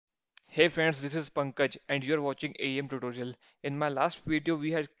Hey friends, this is Pankaj and you're watching AEM tutorial. In my last video we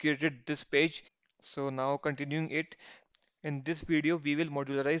had created this page, so now continuing it. In this video we will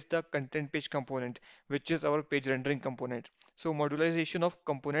modularize the content page component, which is our page rendering component. So modularization of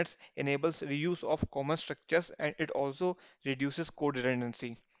components enables reuse of common structures and it also reduces code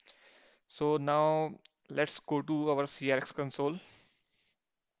redundancy. So now let's go to our CRX console.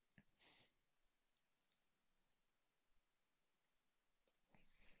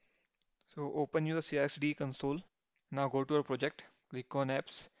 So open your CRXD console. Now go to our project, click on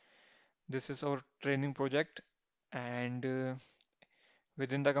apps. This is our training project and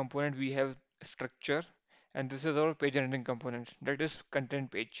within the component we have structure and this is our page rendering component, that is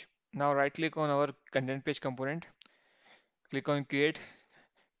content page. Now right click on our content page component, click on create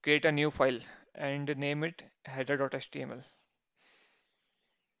a new file and name it header.html.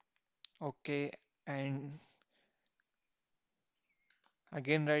 Okay, and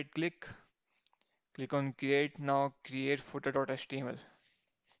again right click on create. Now create footer.html.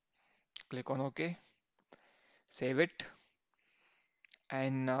 Click on OK, save it,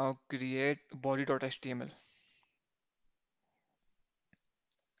 and now create body.html.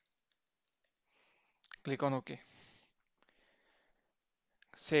 Click on OK,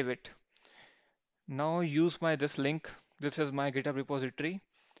 save it. Now use my this link. This is my GitHub repository.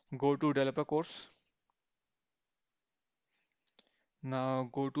 Go to developer course. Now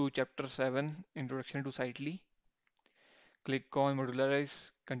go to chapter 7, Introduction to Sightly. Click on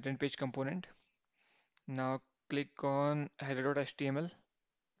Modularize Content Page Component. Now click on header.html.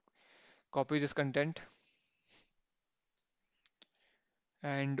 Copy this content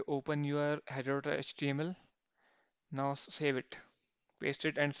and open your header.html. Now save it, paste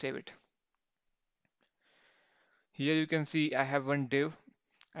it and save it. Here you can see I have one div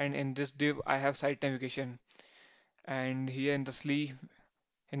and in this div I have site navigation. And here in the sleeve,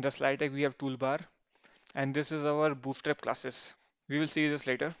 in the slide tag we have toolbar and this is our bootstrap classes. We will see this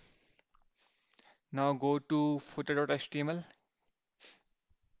later. Now go to footer.html.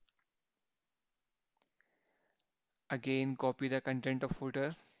 Again, copy the content of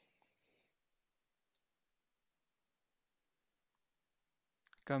footer,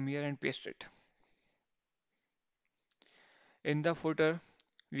 come here and paste it. In the footer,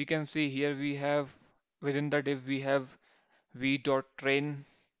 we can see here we have within the div we have v.train,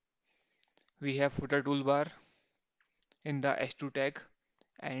 we have footer toolbar in the h2 tag,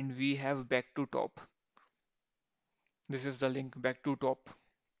 and we have back to top. This is the link back to top.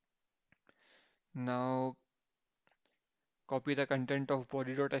 Now copy the content of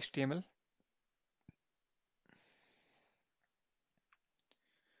body.html,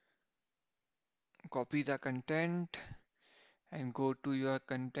 copy the content and go to your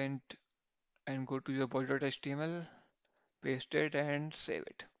content and go to your body.html, paste it and save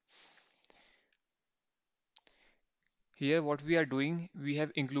it. Here what we are doing, we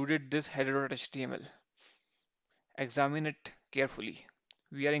have included this header.html. Examine it carefully.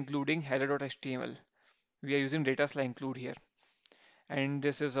 We are including header.html. We are using data slash include here. And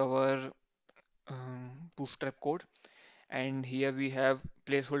this is our bootstrap code. And here we have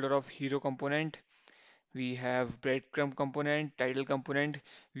placeholder of hero component. We have breadcrumb component, title component.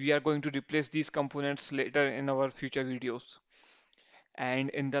 We are going to replace these components later in our future videos. And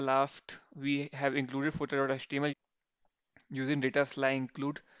in the last, we have included footer.html using data slash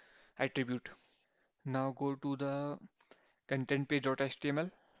include attribute. Now go to the content page.html.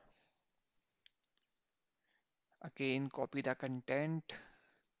 Again, copy the content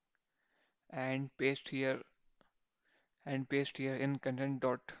and paste here in content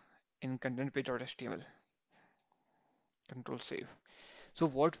page.html. Control save. So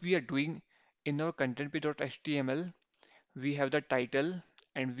what we are doing in our content page.html, we have the title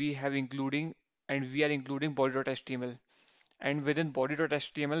and we are including body.html. And within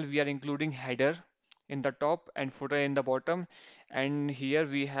body.html, we are including header in the top and footer in the bottom. And here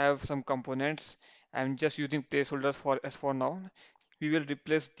we have some components. I'm just using placeholders for as for now. We will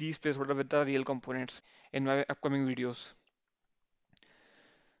replace these placeholders with the real components in my upcoming videos.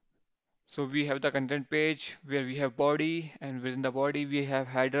 So we have the content page where we have body, and within the body we have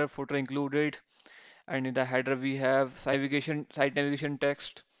header, footer included, and in the header we have site navigation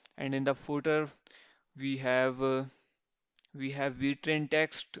text, and in the footer we have uh, we have vtrain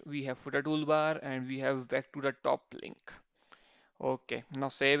text, we have footer toolbar, and we have back to the top link. Okay, now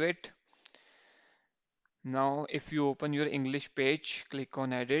save it. Now if you open your English page, click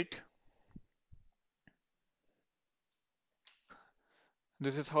on edit.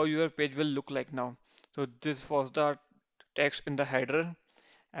 This is how your page will look like now. So this was the text in the header,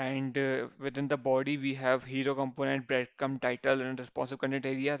 And within the body, we have hero component, breadcrumb, title, and responsive content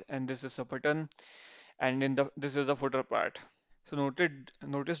area. And this is a button. And in the this is the footer part. So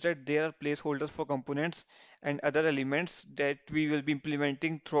notice that there are placeholders for components and other elements that we will be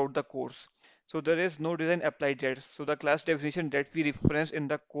implementing throughout the course. So there is no design applied yet. So the class definition that we reference in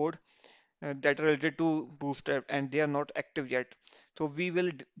the code that are related to Bootstrap and they are not active yet. So we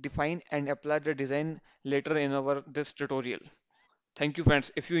will define and apply the design later in our this tutorial. Thank you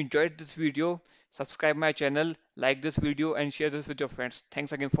friends. If you enjoyed this video, subscribe my channel, like this video and share this with your friends.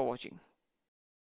 Thanks again for watching.